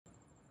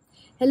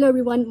Hello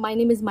everyone, my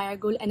name is Myra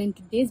Gul, and in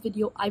today's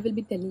video I will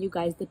be telling you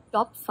guys the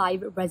top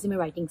 5 resume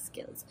writing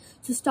skills.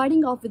 So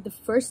starting off with the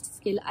first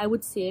skill, I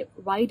would say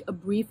write a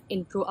brief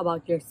intro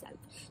about yourself.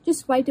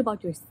 Just write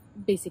about your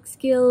basic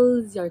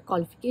skills, your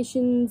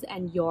qualifications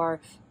and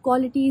your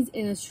qualities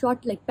in a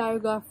short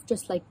paragraph,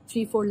 just like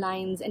 3-4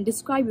 lines, and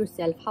describe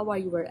yourself. How are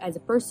you as a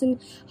person?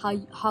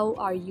 How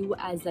are you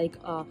as like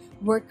a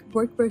work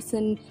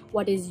person?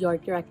 What is your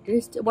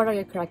characteristic? What are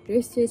your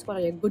characteristics? What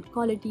are your good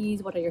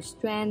qualities? What are your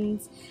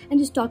strengths? And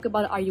just talk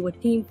about, are you a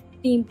team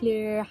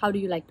player? How do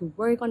you like to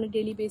work on a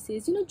daily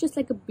basis? Just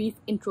like a brief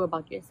intro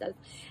about yourself.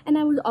 And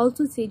I would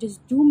also say,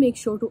 just do make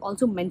sure to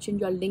also mention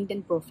your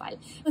LinkedIn profile,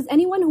 because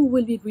anyone who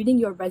will be reading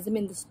your resume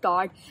in the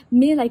start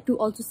may like to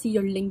also see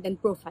your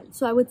LinkedIn profile.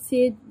 So I would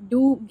say,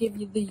 do give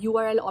you the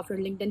URL of your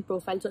LinkedIn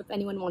profile, so if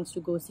anyone wants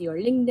to go see your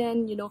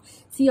LinkedIn,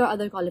 see your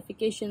other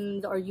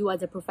qualifications, or you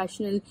as a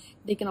professional,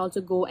 they can also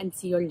go and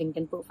see your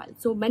LinkedIn profile.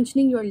 So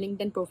mentioning your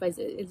LinkedIn profile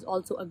is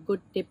also a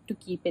good tip to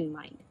keep in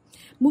mind.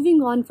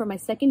 Moving on, for my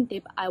second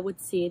tip, I would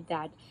say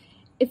that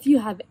if you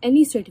have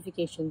any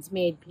certifications,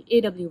 may it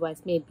be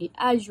AWS, may it be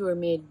Azure,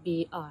 may it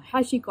be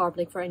HashiCorp,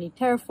 like for any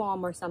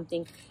Terraform or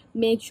something,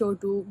 make sure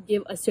to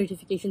give a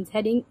certifications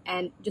heading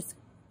and just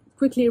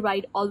quickly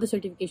write all the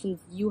certifications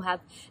you have,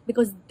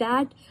 because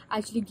that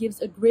actually gives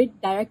a great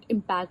direct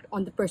impact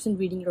on the person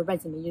reading your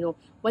resume.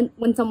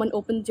 When someone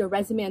opens your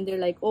resume and they're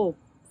like, oh,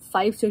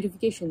 5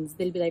 certifications,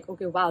 they'll be like,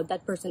 okay, wow,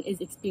 that person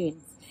is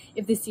experienced.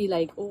 If they see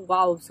like, oh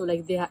wow, so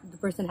like the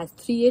person has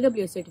 3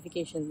 AWS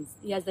certifications,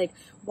 he has like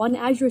 1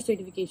 Azure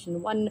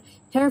certification, 1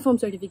 Terraform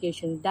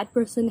certification, that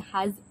person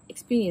has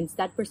experience,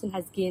 that person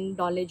has gained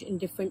knowledge in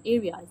different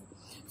areas.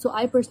 So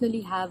I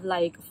personally have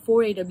like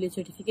 4 AWS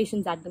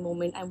certifications at the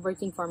moment. I'm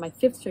working for my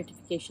 5th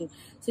certification.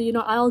 So,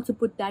 I also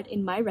put that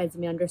in my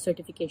resume under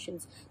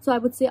certifications. So I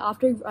would say,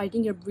 after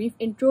writing your brief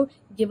intro,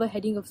 give a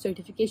heading of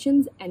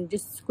certifications and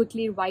just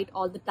quickly write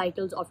all the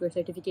titles of your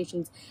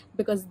certifications,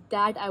 because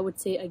that, I would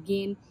say,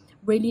 again,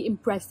 really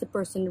impress the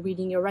person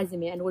reading your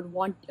resume and would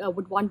want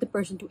the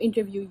person to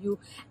interview you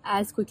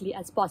as quickly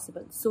as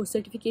possible. So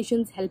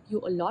certifications help you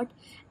a lot,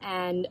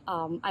 and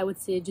I would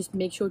say just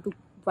make sure to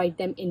write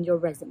them in your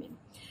resume.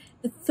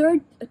 The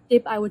third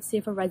tip I would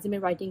say for resume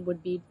writing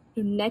would be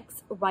to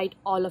next write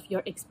all of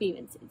your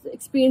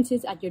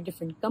experiences at your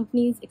different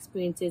companies,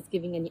 experiences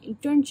giving any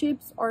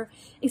internships, or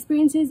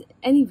experiences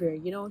anywhere.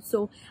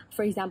 So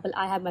for example,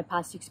 I have my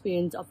past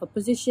experience of a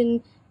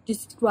position.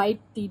 Just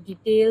write the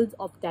details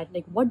of that,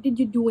 like what did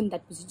you do in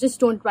that position. Just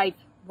don't write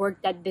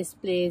worked at this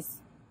place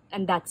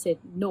and that's it.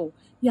 No,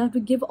 you have to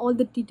give all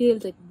the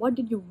details, like what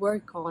did you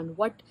work on,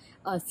 what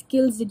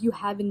skills did you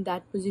have in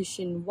that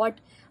position, what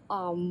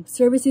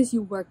services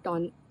you worked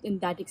on in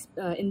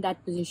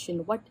that position,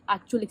 what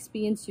actual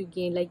experience you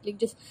gained. Like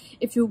just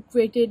if you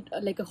created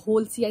like a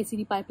whole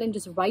CI/CD pipeline,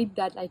 just write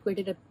that I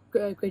created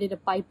a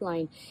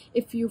pipeline.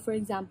 If you, for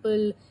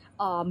example,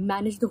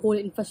 manage the whole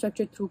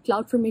infrastructure through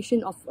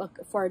CloudFormation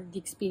for the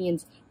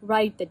experience,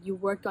 write that you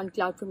worked on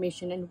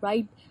CloudFormation, and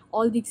write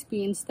all the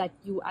experience that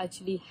you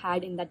actually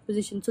had in that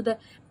position, so the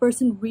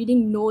person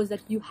reading knows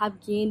that you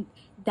have gained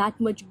that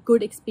much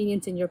good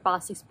experience in your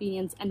past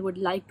experience and would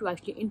like to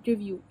actually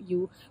interview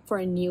you for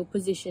a new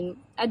position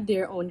at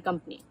their own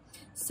company.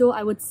 So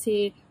I would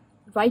say,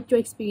 write your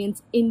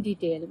experience in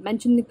detail,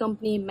 mention the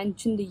company,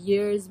 mention the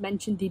years,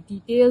 mention the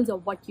details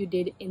of what you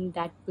did in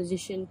that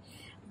position.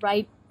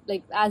 Write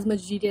like as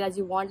much detail as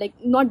you want, like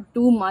not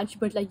too much,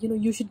 but like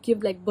you should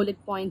give like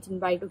bullet points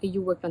and write, okay,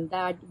 you worked on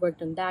that,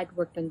 worked on that,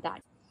 worked on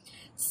that.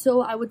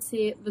 So I would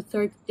say the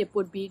third tip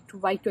would be to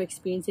write your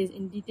experiences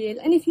in detail.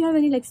 And if you have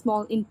any like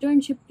small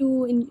internship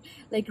too, in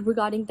like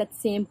regarding that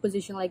same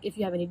position, like if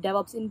you have any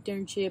DevOps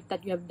internship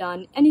that you have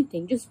done,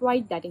 anything, just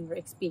write that in your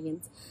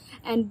experience.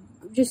 And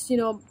just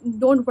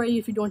don't worry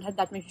if you don't have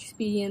that much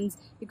experience,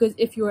 because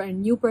if you're a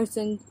new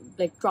person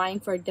like trying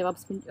for a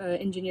DevOps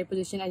engineer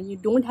position and you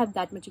don't have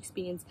that much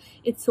experience,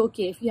 it's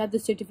okay. If you have the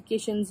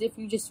certifications, if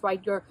you just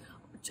write your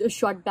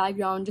short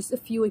background, just a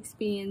few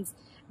experience,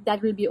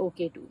 that will be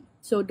okay too.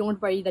 So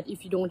don't worry that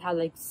if you don't have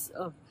like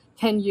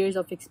 10 years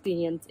of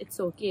experience, it's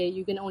okay.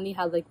 You can only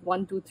have like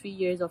 1, 2, 3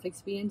 years of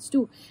experience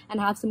too,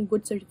 and have some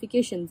good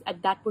certifications,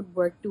 and that would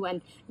work too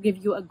and give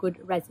you a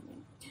good resume.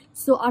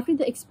 So after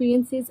the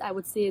experiences, I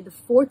would say the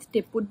fourth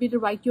tip would be to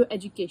write your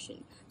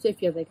education. So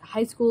if you have like a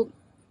high school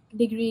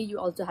degree, you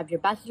also have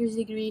your bachelor's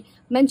degree,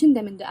 mention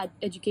them in the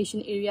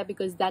education area,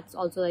 because that's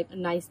also like a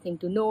nice thing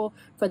to know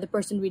for the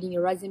person reading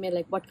your resume,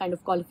 like what kind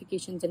of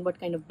qualifications and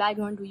what kind of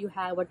background do you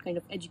have, what kind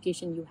of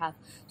education you have.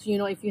 So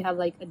if you have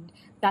like a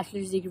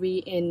bachelor's degree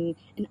in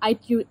an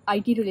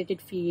IT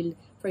related field,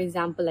 for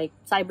example like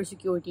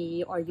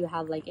cybersecurity, or you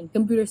have like in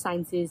computer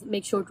sciences,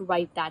 make sure to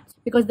write that,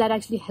 because that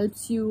actually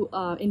helps you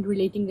in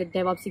relating your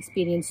DevOps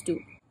experience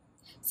too.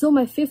 So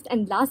my fifth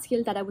and last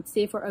skill that I would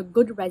say for a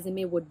good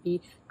resume would be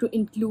to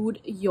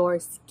include your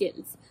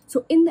skills.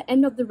 So in the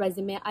end of the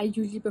resume, I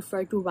usually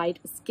prefer to write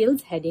a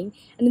skills heading,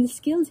 and in the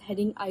skills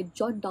heading, I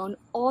jot down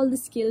all the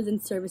skills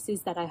and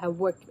services that I have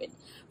worked with.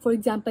 For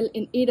example,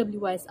 in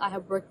AWS, I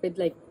have worked with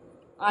like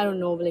I don't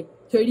know, like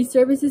 30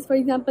 services, for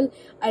example,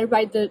 I'll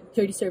write the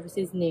 30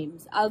 services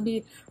names. I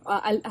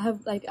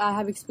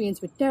have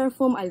experience with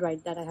Terraform, I'll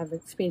write that. I have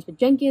experience with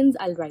Jenkins,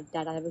 I'll write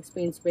that. I have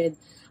experience with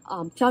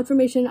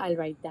CloudFormation, I'll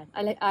write that.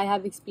 I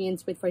have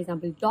experience with, for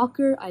example,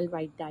 Docker, I'll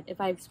write that. If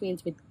I have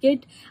experience with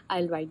Git,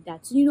 I'll write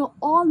that. So, you know,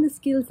 all the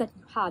skills that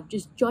you have,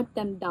 just jot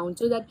them down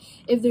so that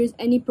if there's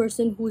any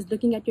person who's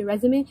looking at your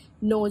resume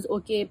knows,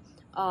 okay,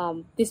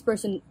 this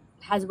person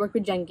has worked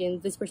with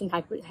Jenkins, this person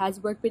has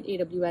worked with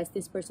AWS,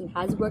 this person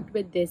has worked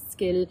with this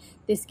skill,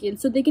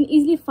 so they can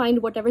easily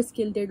find whatever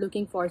skill they're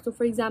looking for. So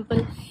for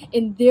example,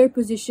 in their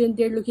position,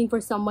 they're looking for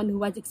someone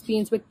who has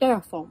experience with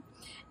Terraform,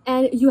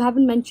 and you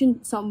haven't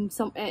mentioned some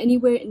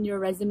anywhere in your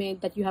resume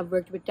that you have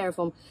worked with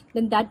Terraform,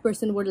 then that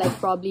person would like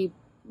probably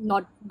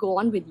not go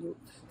on with you.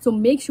 So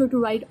make sure to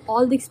write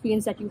all the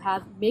experience that you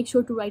have, make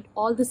sure to write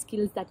all the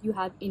skills that you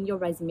have in your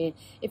resume.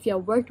 If you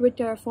have worked with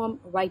Terraform,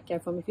 write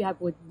Terraform. If you have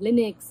with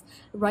Linux,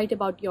 write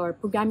about your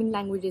programming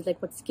languages,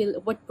 like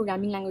what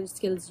programming language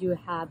skills you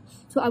have.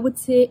 So I would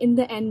say in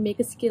the end,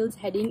 make a skills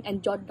heading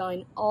and jot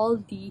down all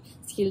the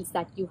skills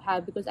that you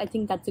have, because I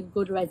think that's a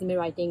good resume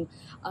writing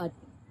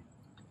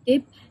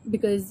tip,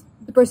 because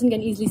the person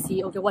can easily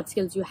see, okay, what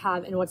skills you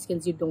have and what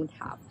skills you don't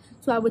have.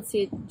 So I would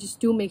say just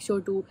do make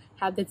sure to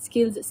have that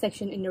skills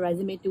section in your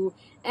resume too.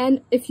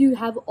 And if you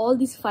have all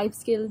these five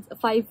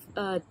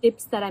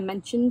tips that I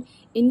mentioned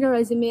in your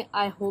resume,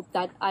 I hope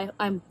that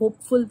I'm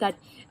hopeful that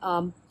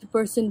the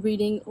person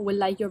reading will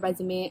like your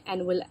resume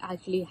and will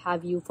actually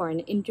have you for an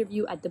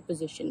interview at the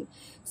position.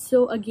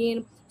 So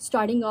again,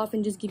 starting off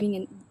and just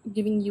giving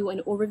you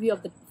an overview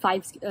of the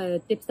five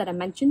tips that I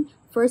mentioned.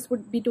 First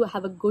would be to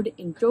have a good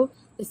intro.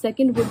 The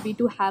second would be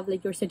to have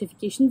like your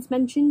certifications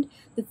mentioned.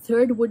 The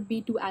third would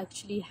be to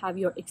actually have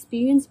your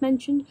experience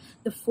mentioned.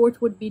 The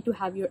fourth would be to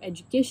have your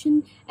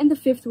education, and the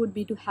fifth would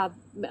be to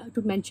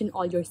mention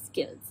all your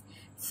skills.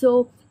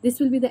 So this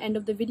will be the end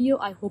of the video.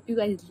 I hope you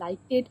guys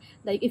liked it.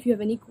 Like if you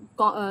have any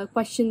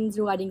questions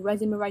regarding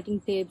resume writing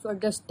tips, or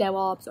just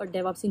DevOps or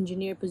DevOps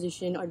engineer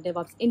position or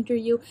DevOps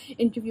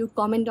interview,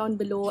 comment down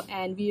below,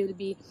 and we will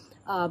be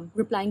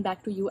replying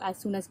back to you as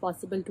soon as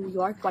possible to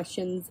your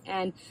questions.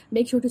 And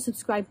make sure to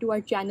subscribe to our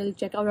channel,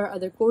 check out our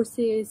other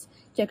courses,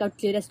 check out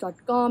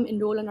claydesk.com,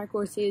 enroll on our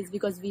courses,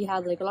 because we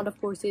have like a lot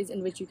of courses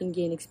in which you can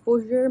gain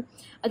exposure.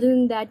 Other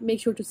than that, make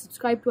sure to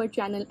subscribe to our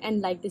channel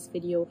and like this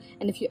video.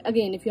 And if you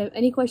have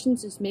any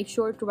questions, just make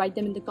sure to write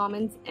them in the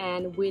comments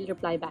and we'll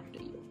reply back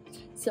to you.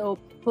 So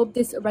hope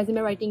this resume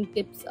writing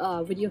tips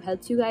video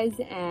helps you guys,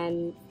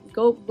 and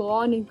go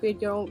on and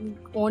create your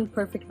own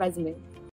perfect resume.